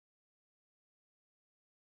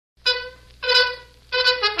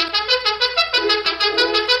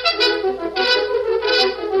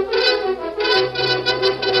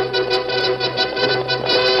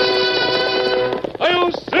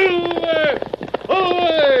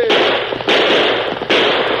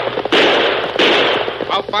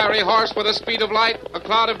fiery horse with the speed of light, a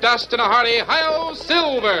cloud of dust, and a hearty hi-yo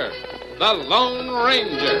Silver, the Lone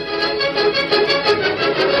Ranger.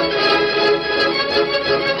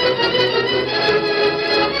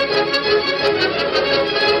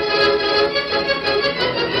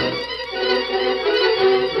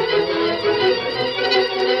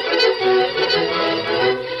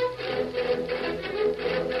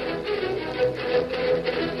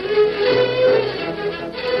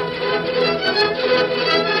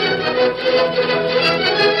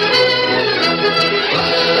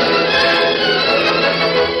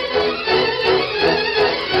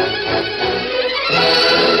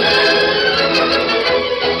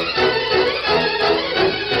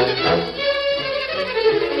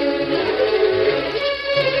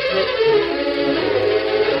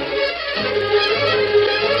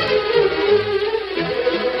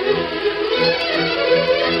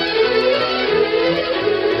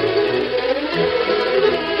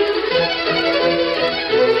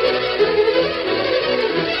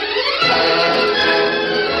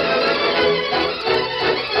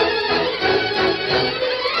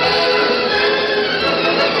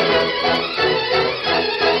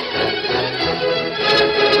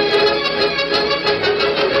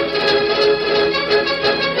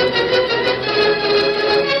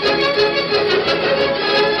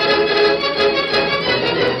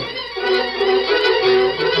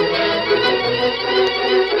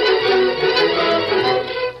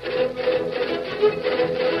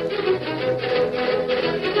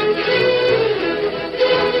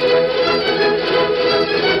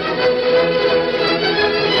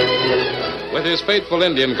 With his faithful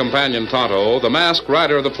Indian companion Tonto, the masked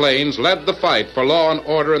rider of the plains led the fight for law and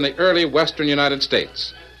order in the early western United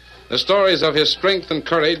States. The stories of his strength and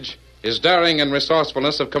courage, his daring and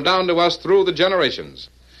resourcefulness have come down to us through the generations.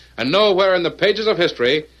 And nowhere in the pages of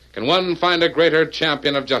history can one find a greater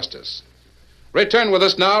champion of justice. Return with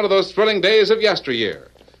us now to those thrilling days of yesteryear.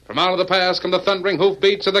 From out of the past come the thundering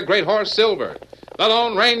hoofbeats of the great horse Silver. The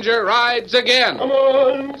Lone Ranger rides again. Come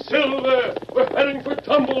on, Silver. We're heading for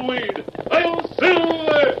Tumbleweed. I'll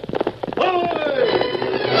Silver. Away!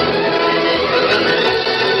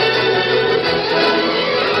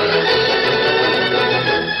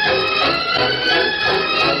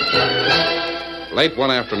 Late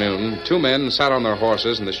one afternoon, two men sat on their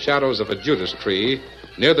horses in the shadows of a Judas tree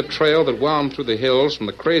near the trail that wound through the hills from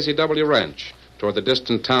the Crazy W Ranch toward the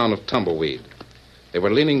distant town of Tumbleweed. They were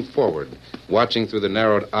leaning forward, watching through the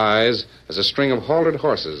narrowed eyes as a string of haltered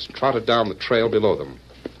horses trotted down the trail below them.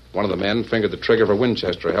 One of the men fingered the trigger of a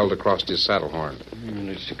Winchester held across his saddle horn.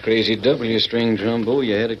 It's the Crazy W string, Trumbo.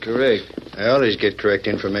 You had it correct. I always get correct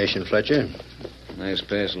information, Fletcher. Nice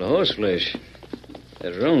parcel of horseflesh.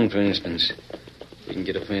 That roan, for instance. You can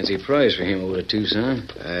get a fancy price for him over at Tucson.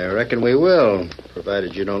 I reckon we will,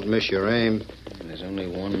 provided you don't miss your aim. There's only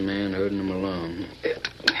one man herding him along.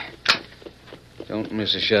 Don't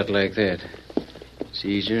miss a shot like that. It's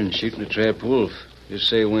easier than shooting a trapped wolf. Just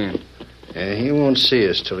say when. Yeah, he won't see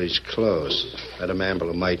us till he's close. Let him amble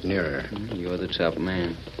a mite nearer. You're the top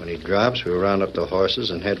man. When he drops, we round up the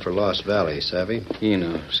horses and head for Lost Valley, savvy? You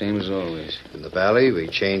know, same as always. In the valley, we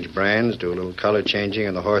change brands, do a little color changing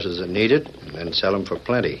on the horses that need it, and then sell them for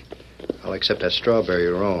plenty. I'll accept that Strawberry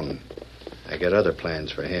Roan. I got other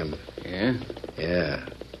plans for him. Yeah? Yeah.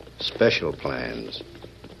 Special plans.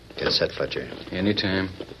 Get set, Fletcher. Anytime.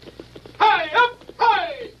 Hi, up,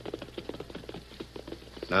 hi!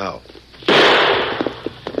 Now.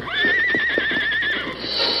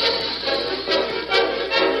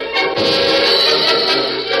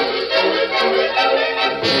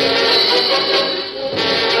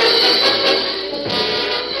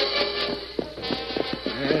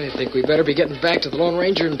 I think we better be getting back to the Lone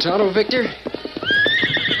Ranger and Tonto, Victor.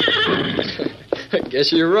 I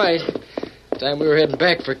guess you're right. Time we were heading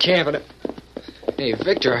back for camp. And... Hey,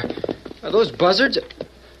 Victor, are those buzzards?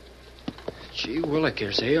 Gee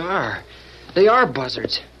willikers, they are. They are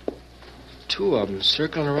buzzards. Two of them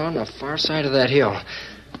circling around the far side of that hill.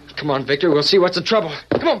 Come on, Victor, we'll see what's the trouble.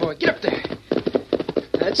 Come on, boy, get up there.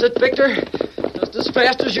 That's it, Victor. Just as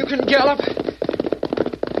fast as you can gallop.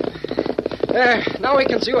 There, now we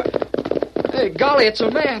can see what... Hey, golly, it's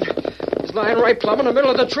a man. He's lying right plumb in the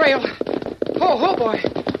middle of the trail. Ho, boy.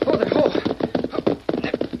 Ho there, ho.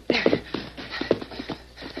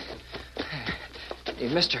 Hey,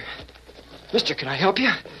 mister. Mister, can I help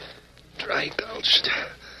you? Dry gulched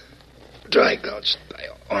by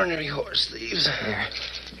ornery horse thieves.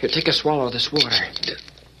 Here, take a swallow of this water.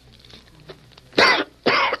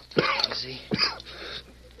 Easy.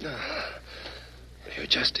 You're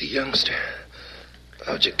just a youngster.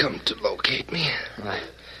 How'd you come to locate me?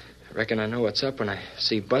 Reckon I know what's up when I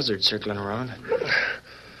see buzzards circling around.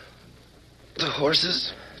 The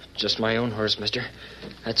horses? Just my own horse, mister.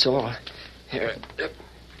 That's all. Here.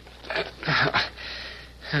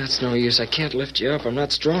 That's no use. I can't lift you up. I'm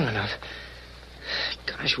not strong enough.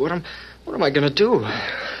 Gosh, what am I going to do?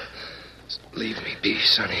 Leave me be,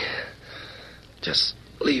 Sonny. Just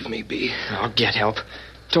leave me be. I'll get help.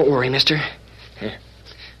 Don't worry, mister. Here.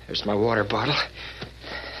 There's my water bottle.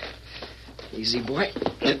 Easy, boy.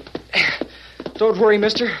 Don't worry,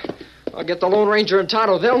 mister. I'll get the Lone Ranger and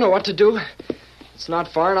Tonto. They'll know what to do. It's not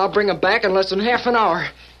far, and I'll bring them back in less than half an hour.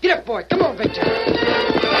 Get up, boy. Come on, Victor.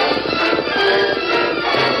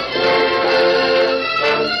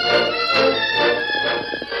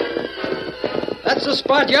 That's the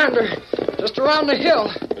spot yonder, just around the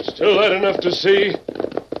hill. Still light enough to see.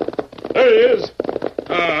 There he is.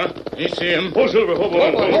 You see him? Oh, Silver, hold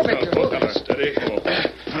on. Hold, Victor, hold on. Steady.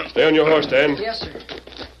 Stay on your horse, Dan. Yes, sir.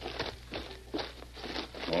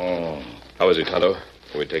 Oh, How is he, Tonto?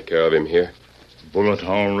 Can we take care of him here? bullet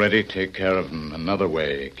already take care of him another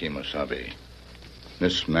way, Kemosabe.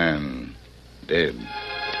 This man dead.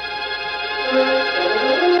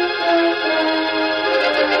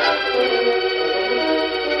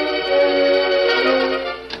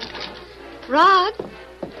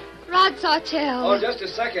 Rod Sawtell. Oh, just a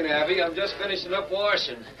second, Abby. I'm just finishing up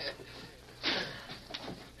washing.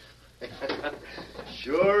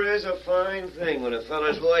 Sure is a fine thing when a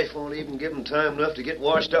fella's wife won't even give him time enough to get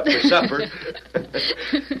washed up for supper.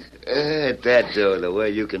 At that, though, the way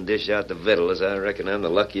you can dish out the victuals, I reckon I'm the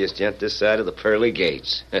luckiest gent this side of the pearly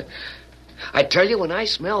gates. I tell you, when I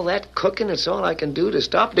smell that cooking, it's all I can do to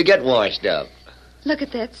stop to get washed up. Look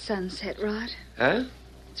at that sunset, Rod. Huh?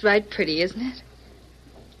 It's right pretty, isn't it?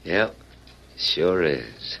 Yep, sure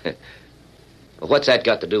is. What's that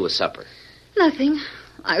got to do with supper? Nothing.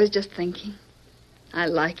 I was just thinking. I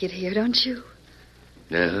like it here, don't you?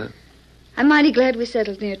 Uh-huh. I'm mighty glad we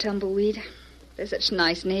settled near Tumbleweed. They're such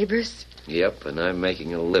nice neighbors. Yep, and I'm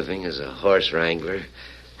making a living as a horse wrangler.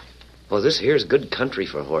 Well, this here's good country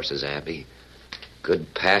for horses, Abby.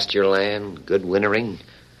 Good pasture land, good wintering,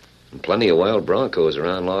 and plenty of wild broncos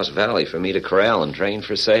around Lost Valley for me to corral and train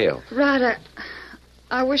for sale. Rod,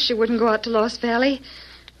 I wish you wouldn't go out to Lost Valley.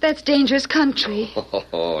 That's dangerous country.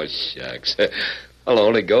 Oh, shucks. I'll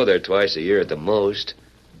only go there twice a year at the most,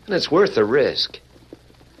 and it's worth the risk.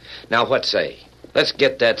 Now, what say? Let's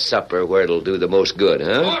get that supper where it'll do the most good,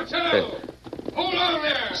 huh? Martel! Hold on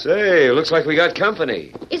there! Say, looks like we got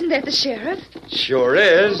company. Isn't that the sheriff? Sure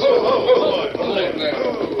is.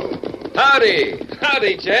 Howdy.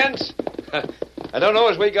 Howdy, gents. I don't know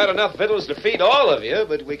as we got enough victuals to feed all of you,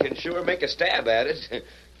 but we can sure make a stab at it.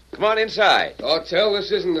 Come on inside. Sawtell,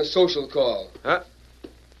 this isn't a social call. Huh?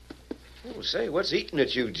 Oh, say, what's eating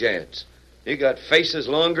at you, gents? You got faces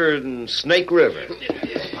longer than Snake River.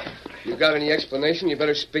 You got any explanation, you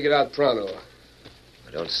better speak it out pronto.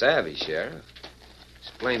 I don't savvy, Sheriff.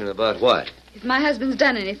 Explaining about what? If my husband's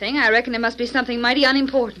done anything, I reckon it must be something mighty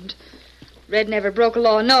unimportant. Red never broke a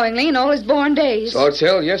law knowingly in all his born days.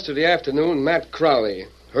 Sawtell, yesterday afternoon, Matt Crowley,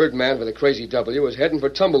 herd man for the Crazy W, was heading for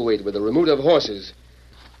Tumbleweed with a remuda of horses.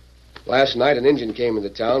 Last night, an Injun came into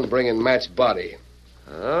town bringing Matt's body.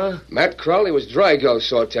 Huh? Matt Crowley was dry-gulched,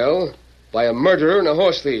 Sawtell, by a murderer and a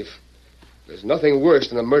horse thief. There's nothing worse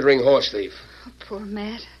than a murdering horse thief. Oh, poor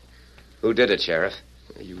Matt. Who did it, Sheriff?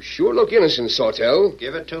 You sure look innocent, Sawtell.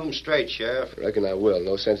 Give it to him straight, Sheriff. I reckon I will.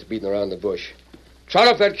 No sense beating around the bush. Trot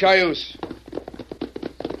up that cayuse.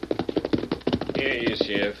 Here you,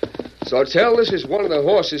 Sheriff. Sawtell, this is one of the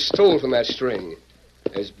horses stole from that string.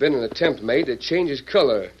 There's been an attempt made to change his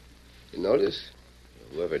color. You notice?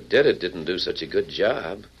 Whoever did it didn't do such a good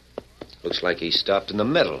job. Looks like he stopped in the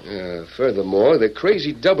middle. Furthermore, the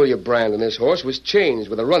Crazy W brand on this horse was changed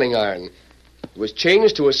with a running iron. It was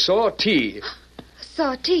changed to a Saw T.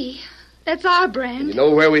 Saw T. That's our And brand. you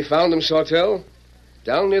know where we found him, Sawtell?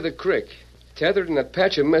 Down near the creek, tethered in a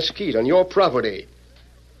patch of mesquite on your property.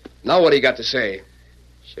 Now what do you got to say?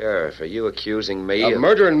 Sheriff, are you accusing me Of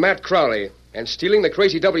murdering Matt Crowley and stealing the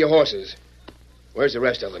Crazy W horses. Where's the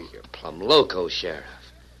rest of them? You're plumb loco, Sheriff.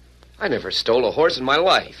 I never stole a horse in my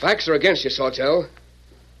life. Facts are against you, Sawtell.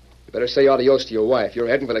 You better say adios to your wife. You're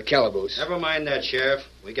heading for the calaboose. Never mind that, Sheriff.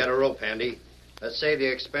 We got a rope handy. Let's save the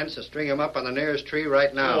expense to string him up on the nearest tree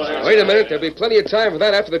right now. Wait a minute. There'll be plenty of time for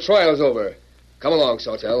that after the trial's over. Come along,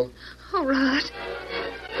 Sawtell. Oh, Rod.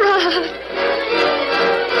 Rod.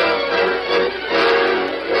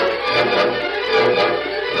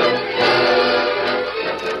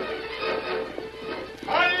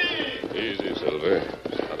 Easy, Silver.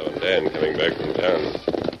 Tonto and Dan coming back from town.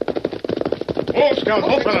 Oh, Scout,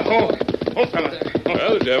 oh, fella, oh. Oh, fella.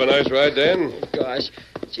 Well, did you have a nice ride, Dan? Gosh.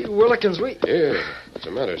 Gee willikins, Here. What's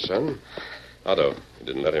the matter, son? Otto, you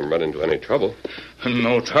didn't let him run into any trouble.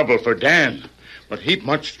 No trouble for Dan, but heap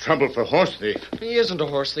much trouble for horse thief. He isn't a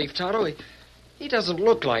horse thief, Tonto. He doesn't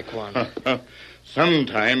look like one.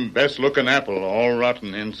 Sometime best looking apple, all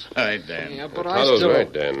rotten inside, Dan. Yeah, but I Otto's still...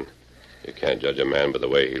 right, Dan. You can't judge a man by the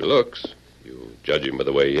way he looks. You judge him by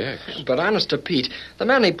the way he acts. But honest to Pete, the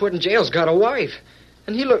man they put in jail's got a wife.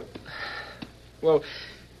 And he look... Well,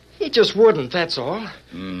 he just wouldn't, that's all.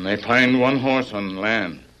 They find one horse on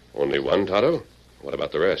land. Only one, Tonto? What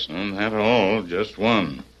about the rest? Not all, just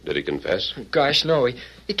one. Did he confess? Gosh, no.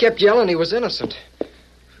 He kept yelling he was innocent. I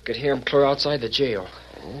could hear him clear outside the jail.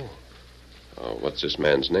 Oh, what's this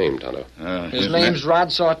man's name, Tonto? His name's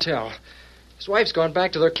Rod Sawtell. His wife's gone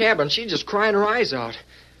back to their cabin. She's just crying her eyes out.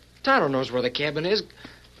 Tonto knows where the cabin is.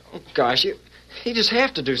 Oh, gosh, you just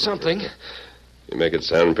have to do something. You make it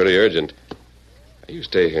sound pretty urgent. You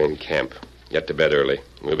stay here in camp. Get to bed early.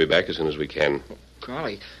 We'll be back as soon as we can.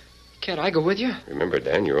 Golly, can't I go with you? Remember,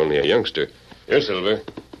 Dan, you're only a youngster. Here, Silver.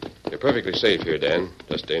 You're perfectly safe here, Dan.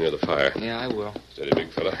 Just stay near the fire. Yeah, I will. Steady,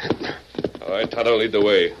 big fella. All right, Tonto, lead the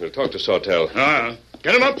way. We'll talk to Sawtell.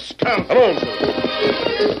 Get him up, Scout. Come on,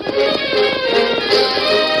 Silver.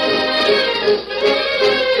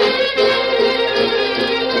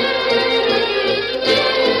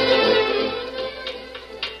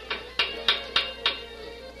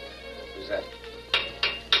 Who's that?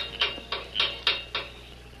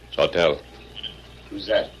 Sawtell, Who's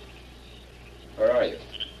that? Where are you?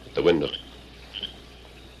 at the window.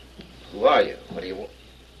 Who are you? What do you want?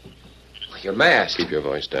 You're masked. Keep your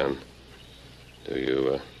voice down. Do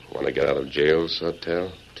you want to get out of jail,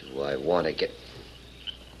 Sawtell? Do I want to get...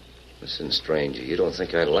 Listen, stranger, you don't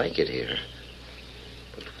think I like it here.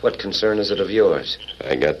 But what concern is it of yours?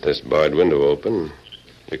 I got this barred window open.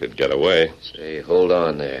 You could get away. Say, hold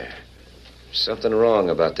on there. There's something wrong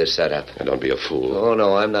about this setup. Now, don't be a fool. Oh,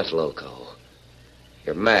 no, I'm not loco.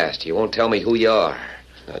 You're masked. You won't tell me who you are.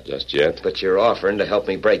 Not just yet. But you're offering to help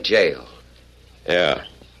me break jail. Yeah.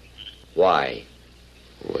 Why?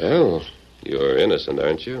 Well, you're innocent,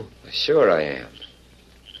 aren't you? Sure I am.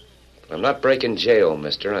 But I'm not breaking jail,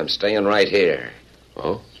 mister. I'm staying right here.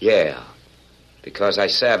 Oh? Yeah. Because I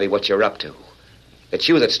savvy what you're up to. It's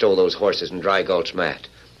you that stole those horses in Dry Gulch, Matt.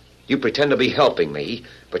 You pretend to be helping me,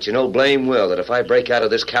 but you know blame well that if I break out of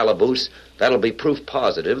this calaboose, that'll be proof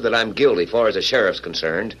positive that I'm guilty far as the sheriff's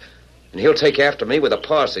concerned. And he'll take after me with a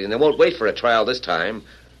posse, and they won't wait for a trial this time.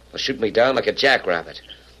 They'll shoot me down like a jackrabbit.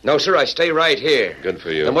 No, sir, I stay right here. Good for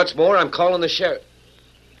you. And what's more, I'm calling the sheriff.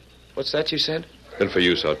 What's that you said? Good for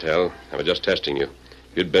you, Sawtell. I was just testing you.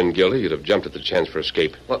 If you'd been guilty, you'd have jumped at the chance for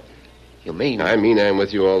escape. What? You mean? I mean I'm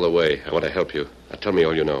with you all the way. I want to help you. Now tell me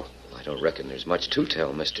all you know. I don't reckon there's much to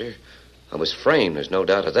tell, mister. I was framed, there's no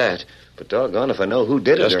doubt of that. But doggone if I know who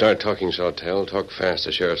did it. Just start talking, Sawtell. Talk fast.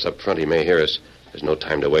 The sheriff's up front. He may hear us. There's no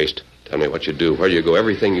time to waste. Tell me what you do, where you go,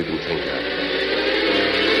 everything you can think of.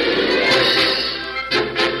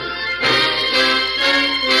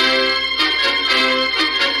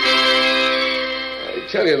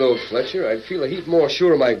 Tell you, though, Fletcher, I'd feel a heap more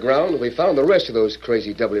sure of my ground if we found the rest of those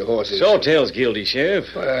crazy W horses. Sawtell's guilty,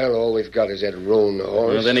 Sheriff. Well, all we've got is that roan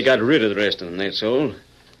horse. Well, then he got rid of the rest of them, that's all.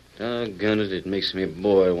 Doggone it, it makes me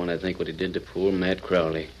boil when I think what he did to poor Matt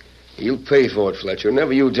Crowley. He'll pay for it, Fletcher.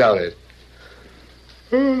 Never you doubt it.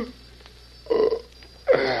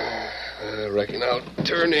 I reckon I'll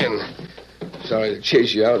turn in. Sorry to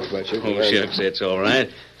chase you out, Fletcher. Oh, shucks, that's all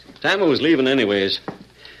right. Time I was leaving anyways.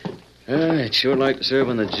 I'd sure like to serve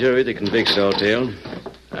on the jury that convicts Sawtell.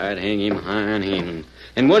 I'd hang him high on him.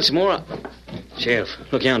 And what's more... Sheriff,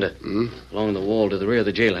 look yonder. Along the wall to the rear of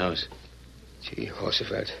the jailhouse. Gee,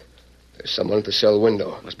 Horsefat. There's someone at the cell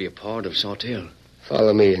window. Must be a part of Sawtell.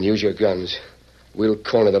 Follow me and use your guns. We'll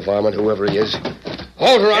corner the varmint, whoever he is.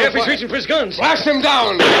 Hold her on Sheriff, he's fire. reaching for his guns. Blast him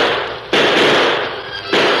down!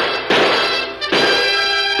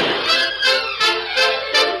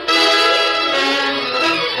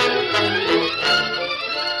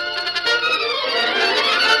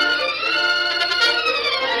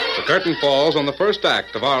 The curtain falls on the first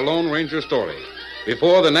act of our Lone Ranger story.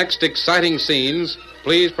 Before the next exciting scenes,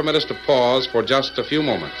 please permit us to pause for just a few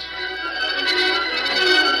moments.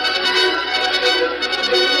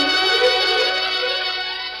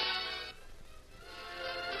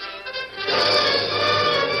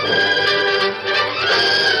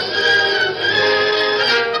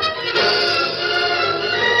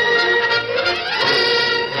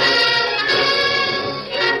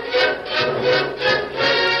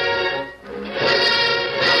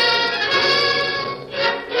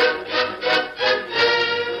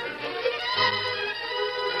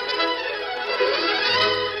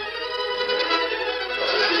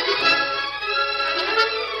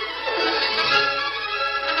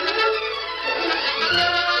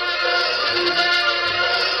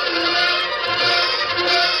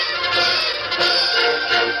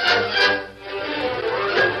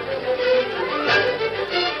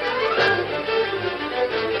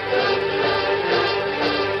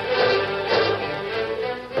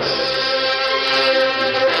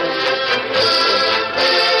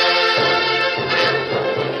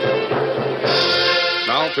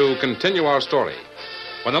 now to continue our story.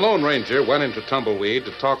 When the Lone Ranger went into Tumbleweed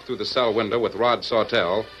to talk through the cell window with Rod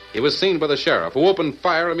Sawtell, he was seen by the sheriff, who opened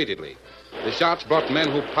fire immediately. The shots brought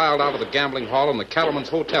men who piled out of the gambling hall and the Cattleman's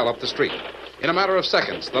Hotel up the street. In a matter of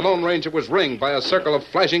seconds, the Lone Ranger was ringed by a circle of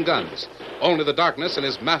flashing guns. Only the darkness and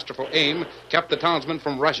his masterful aim kept the townsmen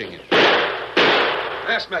from rushing him.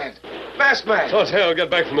 Masked man! Masked man! Sawtell,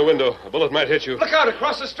 get back from the window. A bullet might hit you. Look out,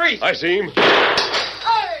 across the street! I see him.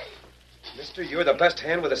 Hey! Mister, you're the best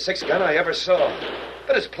hand with a 6-gun I ever saw.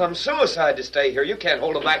 But it's plumb suicide to stay here. You can't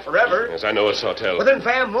hold him back forever. Yes, I know it, Sawtell. Well, then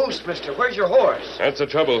vamoose, mister. Where's your horse? That's the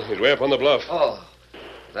trouble. He's way up on the bluff. Oh,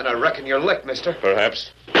 then I reckon you're licked, mister.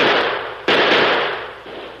 Perhaps.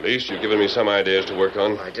 At least you've given me some ideas to work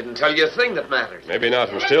on. I didn't tell you a thing that mattered. Maybe not,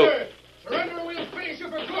 and still... Surrender or we'll finish you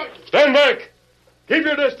for good. Stand back! Keep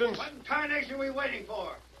your distance. What in tarnation are we waiting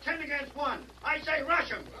for? 10 against 1. I say rush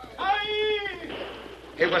him.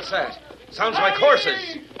 Hey, what's that? Sounds like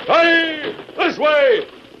horses. Aye! This way!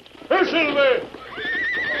 Here, Silver!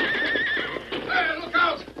 Hey, look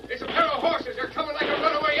out! It's a pair of horses. They're coming like a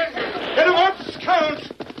runaway engine. Get him up, Scout!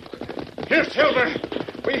 Here, Silver.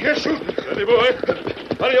 We hear shooting. Steady, boy.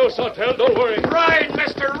 Adios, Sawtell. Don't worry. Ride,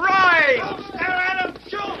 mister, ride! Don't stare at him.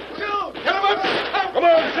 Shoot, shoot. Get him up! Come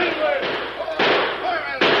on, Silver!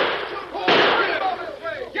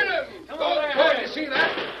 Get him. Oh, you see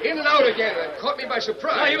that? In and out again. That caught me by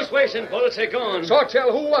surprise. No use wasting bullets. They're gone.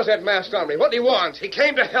 Sawtell, who was that masked hombre? What did he want? He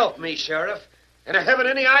came to help me, Sheriff. And I haven't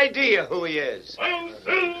any idea who he is. Oh,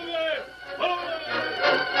 Silver!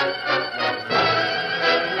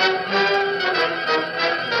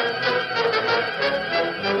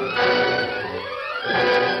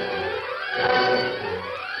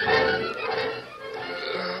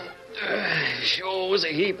 Sure was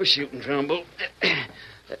a heap of shooting, Trumbull.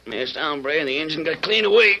 That masked hombre and the engine got clean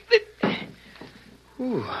away.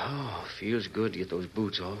 Ooh, oh, feels good to get those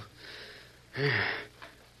boots off. I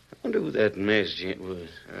wonder who that masked gent was.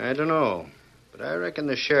 I don't know, but I reckon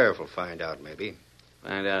the sheriff will find out, maybe.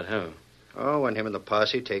 Find out how. Oh, when him and the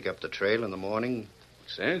posse take up the trail in the morning.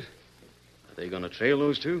 What's that? Are they going to trail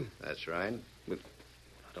those two? That's right. I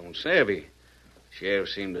don't savvy. Sheriff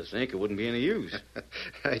seemed to think it wouldn't be any use.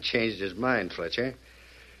 I changed his mind, Fletcher.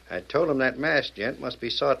 I told him that masked gent must be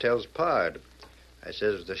Sawtell's pard. I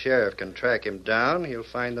says if the sheriff can track him down, he'll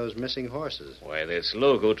find those missing horses. Why, that's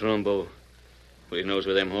loco, Trumbo. Well, he knows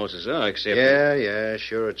where them horses are, except... Yeah,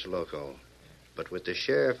 sure it's loco. But with the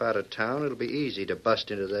sheriff out of town, it'll be easy to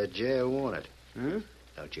bust into that jail, won't it? Huh?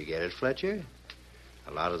 Don't you get it, Fletcher?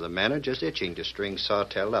 A lot of the men are just itching to string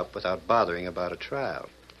Sawtell up without bothering about a trial.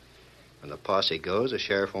 When the posse goes, the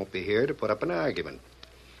sheriff won't be here to put up an argument.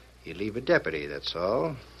 He'll leave a deputy, that's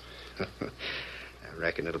all. I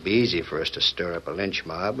reckon it'll be easy for us to stir up a lynch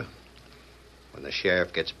mob. When the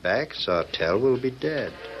sheriff gets back, Sawtell will be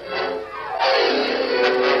dead.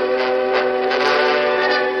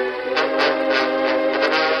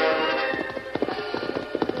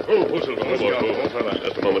 Oh, Silver.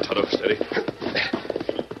 Just a moment, Tonto. Steady.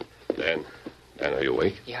 Dan, are you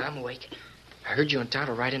awake? Yeah, I'm awake. I heard you and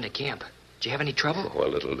Tonto ride into camp. Did you have any trouble? Oh, a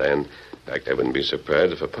little, Dan. In fact, I wouldn't be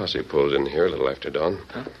surprised if a posse pulls in here a little after dawn.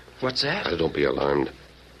 Huh? What's that? Don't be alarmed.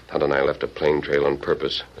 Tonto and I left a plain trail on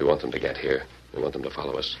purpose. We want them to get here. We want them to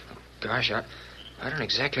follow us. Gosh, I don't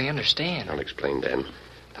exactly understand. I'll explain, Dan.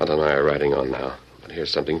 Tonto and I are riding on now. But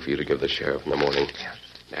here's something for you to give the sheriff in the morning. Yeah.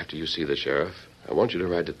 After you see the sheriff, I want you to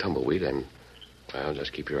ride to Tumbleweed and, well,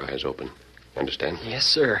 just keep your eyes open. Understand? Yes,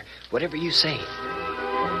 sir. Whatever you say.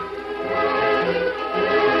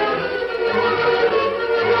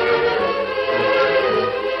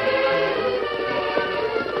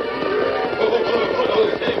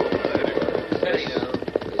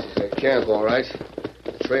 Camp, all right.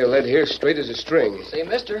 The trail led here straight as a string. Say,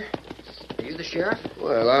 mister, are you the sheriff?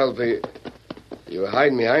 Well, I'll be... You were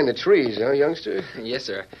hiding behind the trees, huh, youngster? Yes,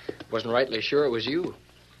 sir. Wasn't rightly sure it was you.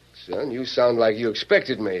 Son, you sound like you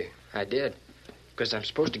expected me. I did. Because I'm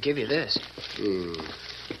supposed to give you this.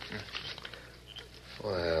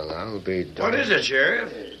 Well, I'll be darned. What is it,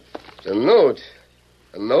 Sheriff? It's a note.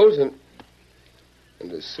 A note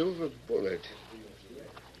and a silver bullet.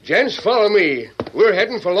 Gents, follow me. We're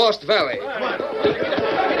heading for Lost Valley. Come on.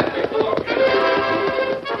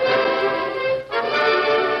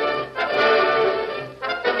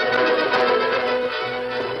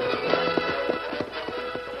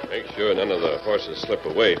 Make sure none of the horses slip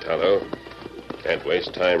away, Tonto. Can't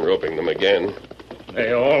waste time roping them again.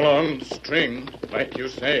 They all on string, like you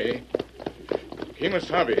say.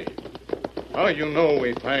 Kimasabi, how you know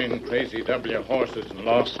we find Crazy W horses in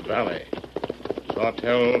Lost Valley?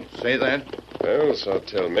 Sawtell say that? Well,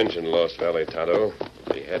 Sawtell mentioned Lost Valley, Tonto.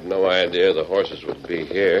 He had no idea the horses would be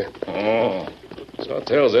here. Oh,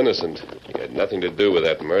 Sawtell's innocent. He had nothing to do with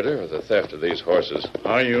that murder or the theft of these horses.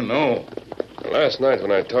 how you know? Last night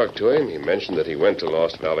when I talked to him, he mentioned that he went to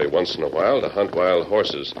Lost Valley once in a while to hunt wild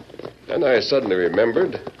horses. Then I suddenly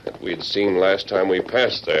remembered that we'd seen last time we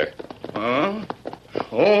passed there. Huh?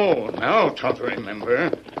 Oh, now Tonto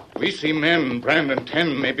remember. We see men branding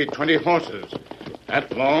 10, maybe 20 horses.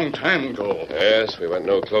 That long time ago. Yes, we went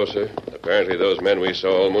no closer. Apparently those men we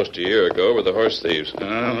saw almost a year ago were the horse thieves.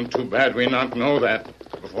 Too bad we not know that.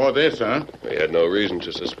 Before this, huh? We had no reason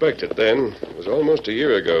to suspect it then. It was almost a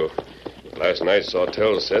year ago. Last night,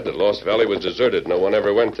 Sawtell said that Lost Valley was deserted. No one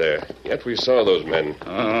ever went there. Yet we saw those men.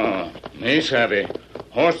 Me savvy.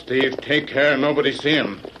 Horse thief take care nobody see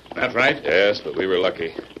him. That right? Yes, but we were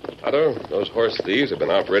lucky. Otto, those horse thieves have been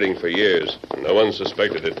operating for years. No one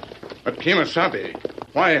suspected it. But Kimasabi,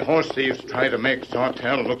 why horse thieves try to make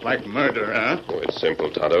Sawtell look like murder, huh? Oh, it's simple,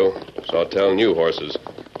 Tonto. Sawtell knew horses.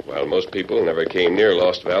 While most people never came near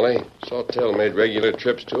Lost Valley, Sawtell made regular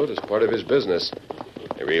trips to it as part of his business.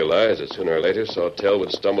 They realized that sooner or later Sawtell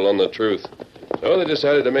would stumble on the truth. So they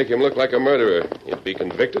decided to make him look like a murderer. He'd be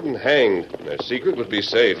convicted and hanged, and their secret would be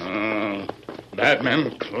safe. Bad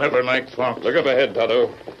men, clever like fox. Look up ahead,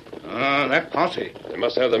 Tonto. That posse. They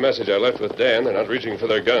must have the message I left with Dan. They're not reaching for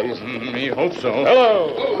their guns. Me hope so.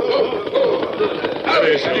 Hello!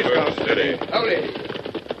 Howdy, Silver. Steady. Howdy.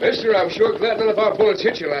 Mister, I'm sure glad none of our bullets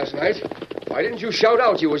hit you last night. Why didn't you shout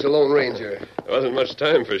out you was a Lone Ranger? There wasn't much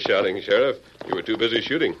time for shouting, Sheriff. You were too busy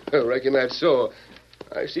shooting. I reckon that's so.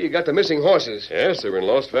 I see you got the missing horses. Yes, they were in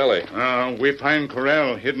Lost Valley. We find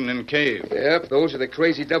corral hidden in cave. Yep, those are the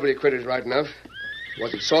crazy W critters right enough.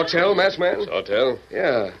 Was it Sawtell, masked man? Sawtell?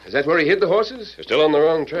 Yeah. Is that where he hid the horses? You're still on the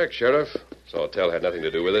wrong track, Sheriff. Sawtell had nothing to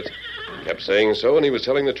do with it. He kept saying so, and he was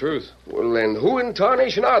telling the truth. Well, then who in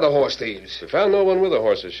tarnation are the horse thieves? We found no one with the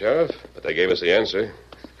horses, Sheriff, but they gave us the answer.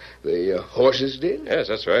 The horses did? Yes,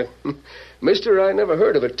 that's right. Mister, I never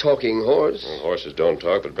heard of a talking horse. Well, horses don't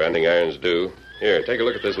talk, but branding irons do. Here, take a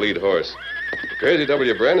look at this lead horse. The Crazy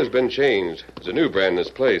W brand has been changed. There's a new brand in its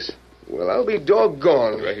place. Well, I'll be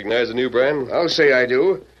doggone. You recognize the new brand? I'll say I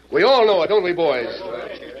do. We all know it, don't we, boys?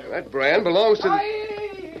 That brand belongs to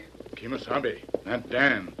the... Kimasabi, that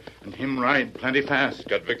Dan, and him ride plenty fast.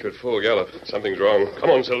 Got Victor at full gallop. Something's wrong. Come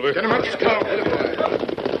on, Silver. Get him up, Scout.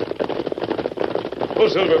 Pull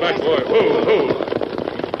Silver back, boy. Pull.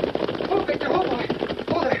 Oh, Victor, oh, boy.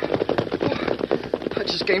 Oh, there. I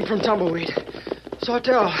just came from Tumbleweed.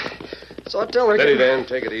 Sawtell, they're Steady, getting... Dan.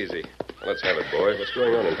 Take it easy. Now, let's have it, boy. What's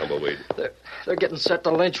going on in Tumbleweed? They're getting set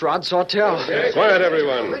to lynch Rod Sawtell. Quiet,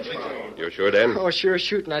 everyone. You're sure, Dan? Oh, sure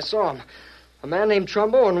shooting. I saw him. A man named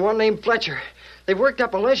Trumbo and one named Fletcher. They've worked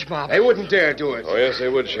up a lynch mob. They wouldn't dare do it. Oh, yes, they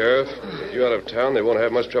would, Sheriff. With you out of town, they won't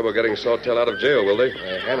have much trouble getting Sawtell out of jail, will they?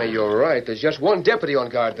 Hannah, you're right. There's just one deputy on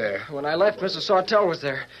guard there. When I left, Mrs. Sawtell was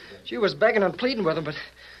there. She was begging and pleading with him, but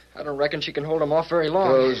I don't reckon she can hold him off very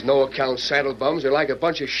long. Those no-account saddle bums are like a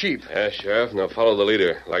bunch of sheep. Yes, Sheriff. Now follow the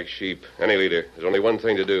leader, like sheep. Any leader. There's only one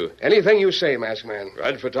thing to do. Anything you say, masked man.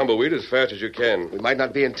 Ride for Tumbleweed as fast as you can. We might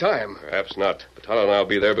not be in time. Perhaps not. But Tonto and I'll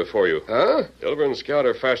be there before you. Huh? Silver and Scout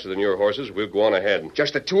are faster than your horses. We'll go on ahead.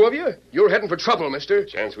 Just the two of you? You're heading for trouble, mister.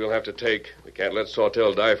 Chance we'll have to take. We can't let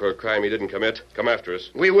Sawtell die for a crime he didn't commit. Come after us.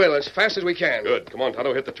 We will, as fast as we can. Good. Come on,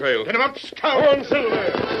 Tonto. Hit the trail. Get him up, Scout. Come on,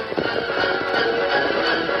 Silver.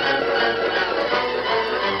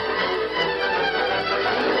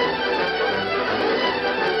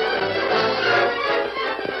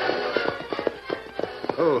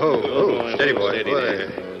 Oh, steady, boy. Steady Boy.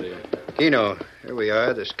 Keno, here we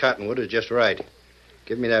are. This cottonwood is just right.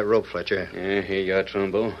 Give me that rope, Fletcher. Yeah, here you are,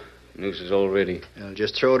 Trumbo. Noose is all ready. I'll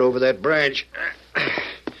just throw it over that branch.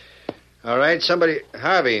 All right, somebody...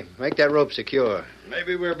 Harvey, make that rope secure.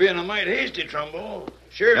 Maybe we're being a mite hasty, Trumbo.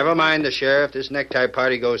 Sure. Never mind the sheriff. This necktie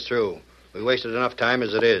party goes through. We wasted enough time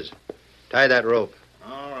as it is. Tie that rope.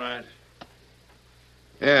 All right.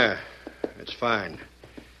 Yeah, it's fine.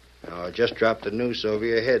 Now, just drop the noose over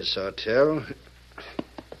your head, Sawtell.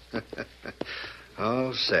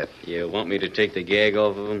 All set. You want me to take the gag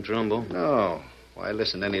off of him, Trumbo? No. Why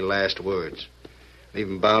listen to any last words? Leave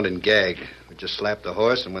him bound and gagged. We just slap the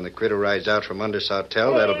horse, and when the critter rides out from under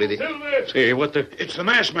Sawtell, that'll be the... Hey, what the... It's the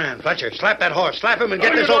masked man. Fletcher, slap that horse. Slap him and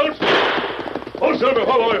get this open. Oh, Silver,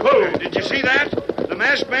 ho. Did you see that? The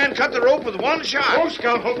masked man cut the rope with one shot. Oh,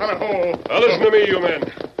 Scout, hold on, hold. Now listen to me, you men.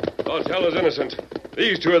 Sawtell is innocent.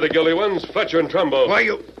 These two are the guilty ones, Fletcher and Trumbo. Why,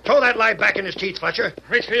 you throw that lie back in his teeth, Fletcher.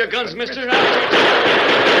 Reach for your guns, mister.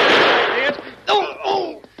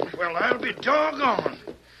 Oh! Well, I'll be doggone.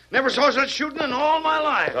 Never saw such shooting in all my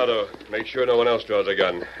life. Tonto, make sure no one else draws a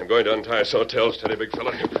gun. I'm going to untie Sawtell. Steady, big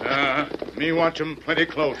fella. Me watch him plenty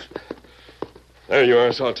close. There you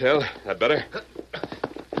are, Sawtell. That better?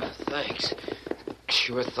 Thanks.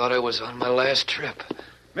 Sure thought I was on my last trip.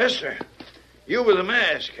 Mister, you with the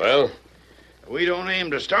mask. Well? We don't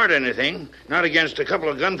aim to start anything. Not against a couple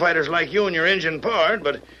of gunfighters like you and your engine pard,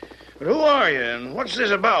 but who are you and what's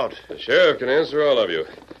this about? The sheriff can answer all of you.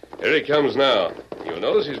 Here he comes now. You'll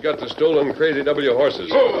notice he's got the stolen Crazy W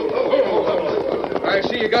horses. I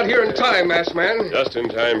see you got here in time, masked man. Just in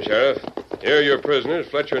time, Sheriff. Here are your prisoners,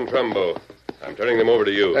 Fletcher and Trumbo. I'm turning them over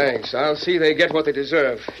to you. Thanks. I'll see they get what they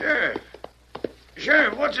deserve.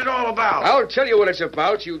 Sheriff, what's it all about? I'll tell you what it's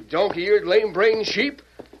about, you donkey-eared, lame-brained sheep.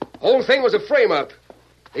 Whole thing was a frame-up.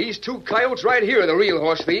 These two coyotes right here are the real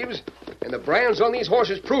horse thieves, and the brands on these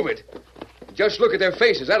horses prove it. Just look at their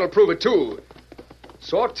faces. That'll prove it, too.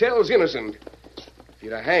 Sawtell's innocent. If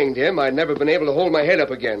you'd have hanged him, I'd never been able to hold my head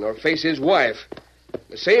up again or face his wife.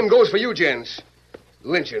 The same goes for you, gents.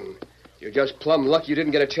 Lynching. You're just plumb lucky you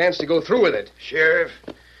didn't get a chance to go through with it. Sheriff,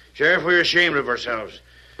 we're ashamed of ourselves.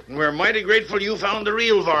 And we're mighty grateful you found the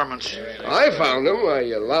real varmints. I found them. Why,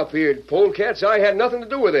 you lop-eared polecats, I had nothing to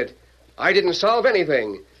do with it. I didn't solve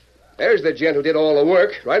anything. There's the gent who did all the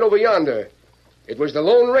work, right over yonder. It was the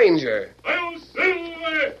Lone Ranger. I'll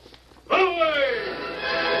silver! Away!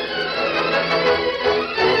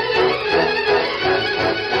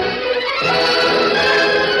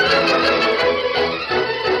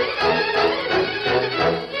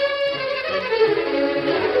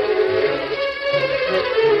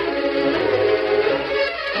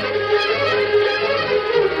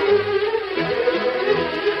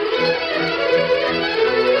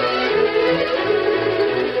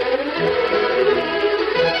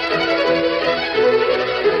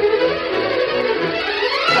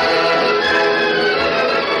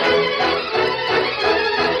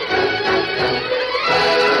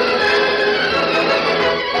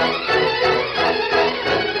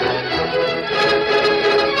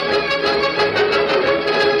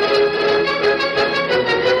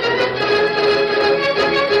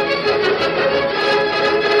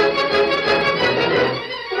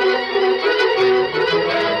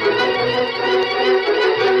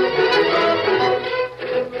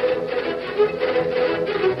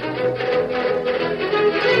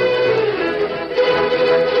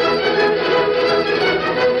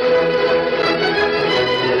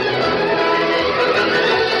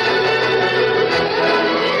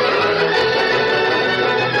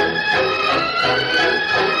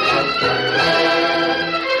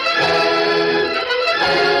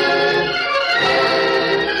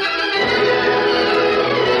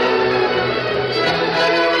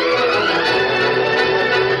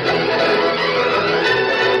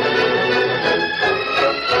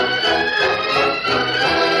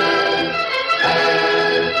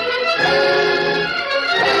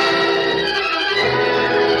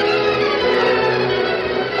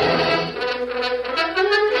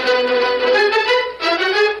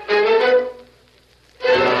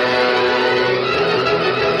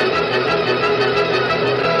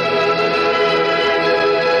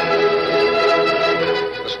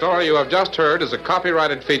 You have just heard is a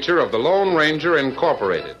copyrighted feature of the Lone Ranger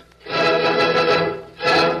Incorporated.